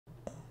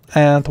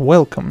and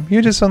welcome,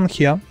 Udisen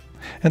here,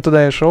 and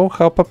today I show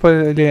how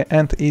properly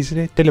and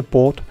easily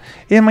teleport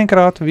in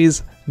Minecraft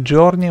with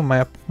Journey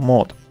Map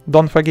mod.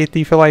 Don't forget,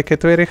 if you like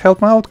it, very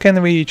help me out, can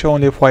we reach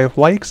only 5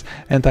 likes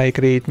and I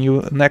create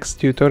new next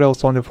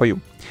tutorials only for you.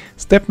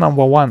 Step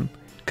number 1,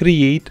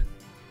 create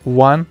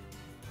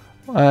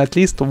at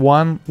least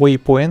one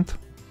waypoint.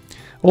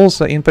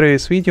 Also in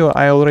previous video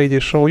I already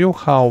show you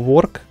how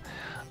work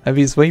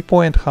with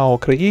waypoint, how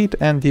create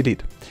and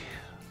delete.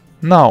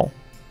 Now,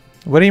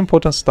 very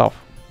important stuff.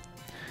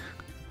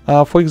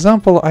 For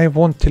example, I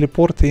want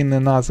teleport in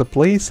another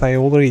place. I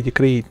already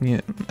create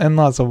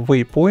another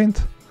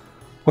waypoint.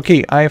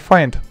 Okay, I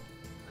find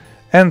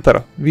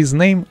enter with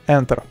name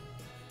enter.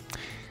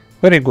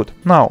 Very good.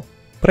 Now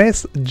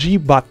press G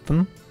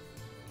button.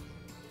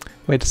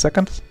 Wait a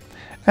second,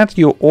 and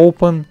you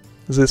open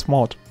this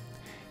mod.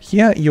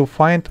 Here you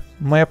find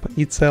map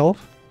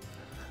itself.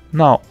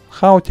 Now,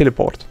 how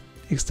teleport?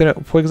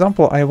 For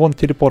example, I want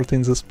teleport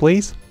in this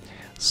place.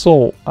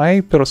 So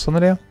I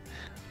personally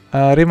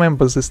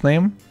remember this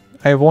name.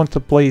 I want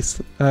to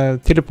place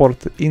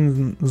teleport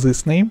in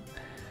this name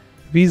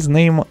with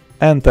name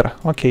enter.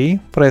 Okay,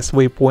 press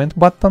waypoint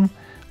button,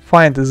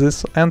 find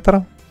this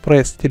enter,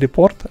 press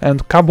teleport,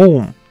 and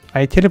kaboom!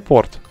 I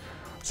teleport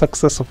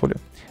successfully.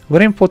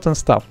 Very important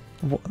stuff.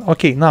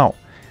 Okay, now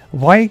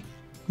why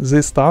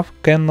this stuff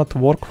cannot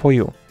work for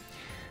you?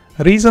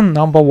 Reason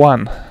number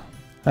 1.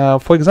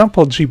 For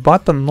example, G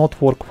button not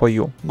work for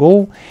you.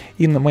 Go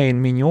in the main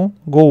menu,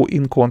 go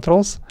in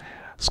controls,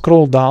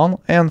 scroll down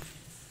and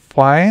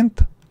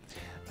find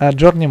a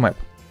journey map.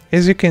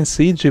 As you can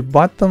see, G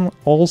button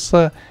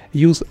also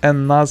use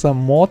another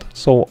mod,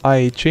 so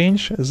I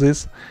change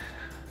this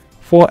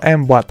for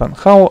M button.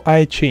 How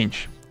I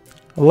change?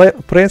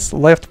 Press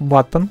left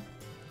button,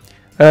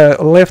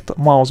 left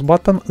mouse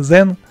button,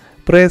 then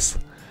press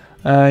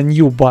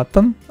new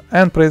button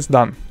and press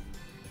done.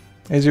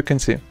 As you can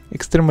see,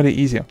 extremely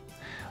easy.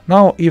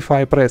 Now if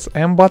I press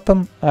M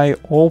button, I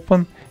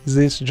open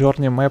this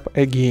journey map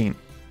again.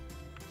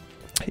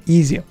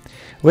 Easy.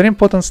 Very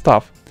important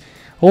stuff.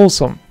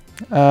 Also,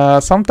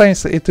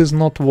 sometimes it is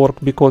not work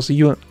because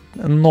you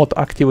not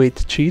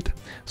activate cheat.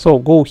 So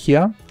go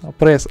here,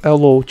 press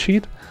allow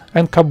cheat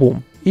and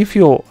kaboom. If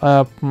you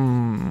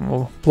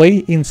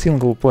play in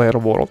single player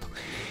world,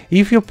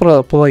 if you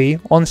play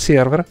on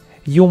server,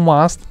 you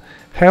must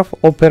have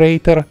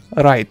operator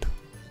right.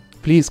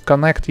 Please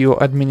connect your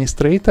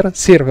administrator,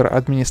 server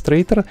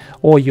administrator,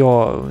 or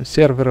your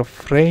server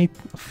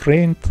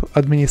friend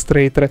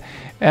administrator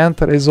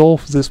and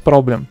resolve this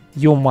problem.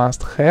 You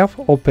must have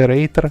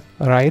operator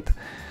right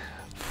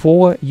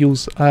for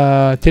use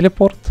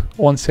teleport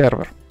on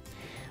server.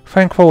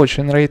 Thanks for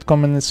watching, rate,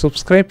 comment and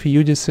subscribe.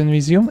 Udisen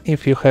with you.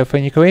 If you have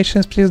any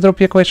questions, please drop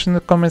your question in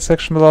the comment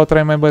section below. I'll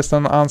try my best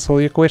and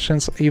answer your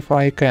questions if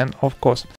I can, of course.